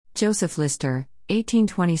Joseph Lister,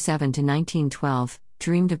 1827 to 1912,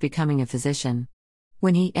 dreamed of becoming a physician.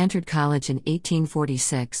 When he entered college in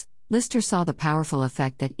 1846, Lister saw the powerful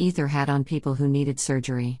effect that ether had on people who needed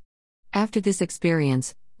surgery. After this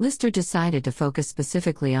experience, Lister decided to focus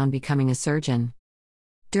specifically on becoming a surgeon.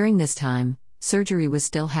 During this time, surgery was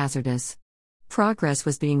still hazardous. Progress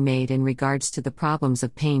was being made in regards to the problems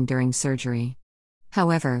of pain during surgery.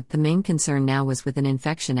 However, the main concern now was with an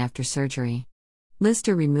infection after surgery.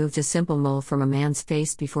 Lister removed a simple mole from a man's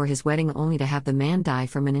face before his wedding only to have the man die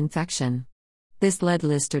from an infection. This led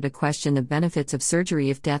Lister to question the benefits of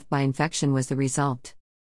surgery if death by infection was the result.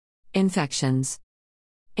 Infections.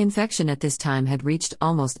 Infection at this time had reached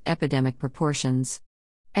almost epidemic proportions.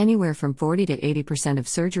 Anywhere from 40 to 80% of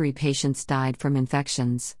surgery patients died from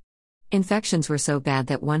infections. Infections were so bad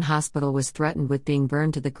that one hospital was threatened with being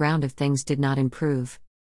burned to the ground if things did not improve.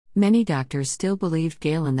 Many doctors still believed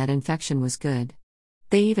Galen that infection was good.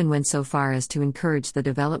 They even went so far as to encourage the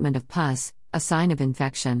development of pus, a sign of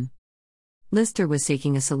infection. Lister was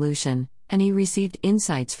seeking a solution, and he received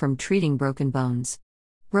insights from treating broken bones.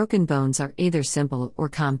 Broken bones are either simple or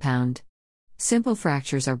compound. Simple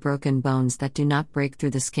fractures are broken bones that do not break through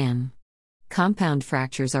the skin. Compound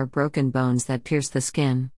fractures are broken bones that pierce the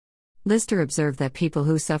skin. Lister observed that people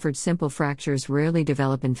who suffered simple fractures rarely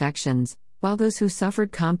develop infections, while those who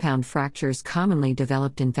suffered compound fractures commonly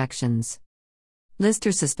developed infections.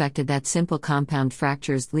 Lister suspected that simple compound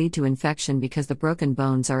fractures lead to infection because the broken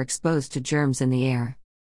bones are exposed to germs in the air.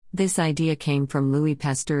 This idea came from Louis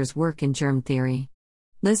Pasteur's work in germ theory.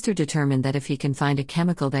 Lister determined that if he can find a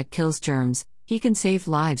chemical that kills germs, he can save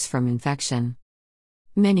lives from infection.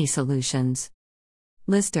 Many solutions.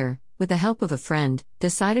 Lister, with the help of a friend,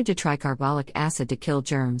 decided to try carbolic acid to kill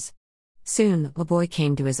germs. Soon, a boy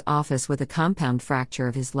came to his office with a compound fracture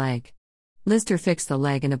of his leg. Lister fixed the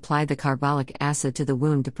leg and applied the carbolic acid to the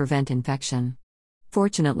wound to prevent infection.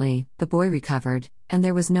 Fortunately, the boy recovered, and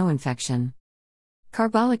there was no infection.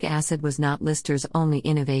 Carbolic acid was not Lister's only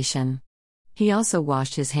innovation. He also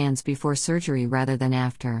washed his hands before surgery rather than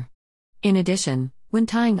after. In addition, when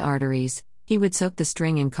tying arteries, he would soak the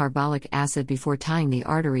string in carbolic acid before tying the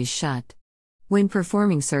arteries shut. When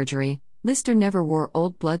performing surgery, Lister never wore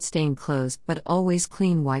old blood-stained clothes but always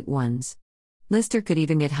clean white ones. Lister could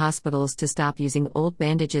even get hospitals to stop using old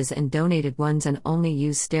bandages and donated ones and only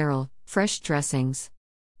use sterile, fresh dressings.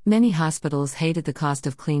 Many hospitals hated the cost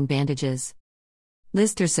of clean bandages.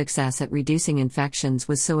 Lister's success at reducing infections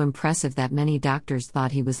was so impressive that many doctors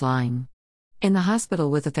thought he was lying. In the hospital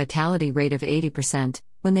with a fatality rate of 80%,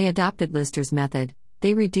 when they adopted Lister's method,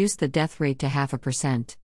 they reduced the death rate to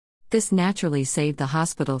 0.5%. This naturally saved the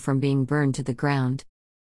hospital from being burned to the ground.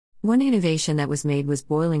 One innovation that was made was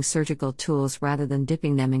boiling surgical tools rather than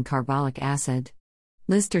dipping them in carbolic acid.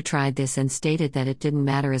 Lister tried this and stated that it didn't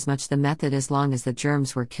matter as much the method as long as the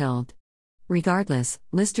germs were killed. Regardless,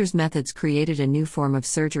 Lister's methods created a new form of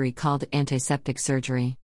surgery called antiseptic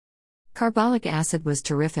surgery. Carbolic acid was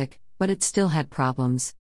terrific, but it still had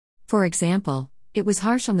problems. For example, it was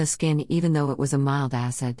harsh on the skin even though it was a mild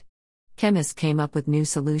acid. Chemists came up with new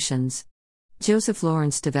solutions. Joseph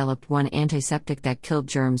Lawrence developed one antiseptic that killed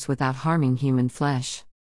germs without harming human flesh.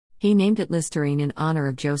 He named it Listerine in honor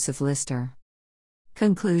of Joseph Lister.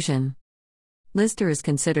 Conclusion. Lister is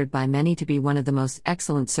considered by many to be one of the most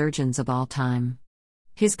excellent surgeons of all time.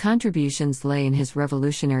 His contributions lay in his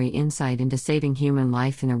revolutionary insight into saving human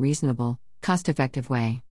life in a reasonable, cost-effective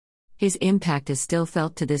way. His impact is still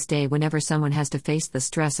felt to this day whenever someone has to face the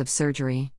stress of surgery.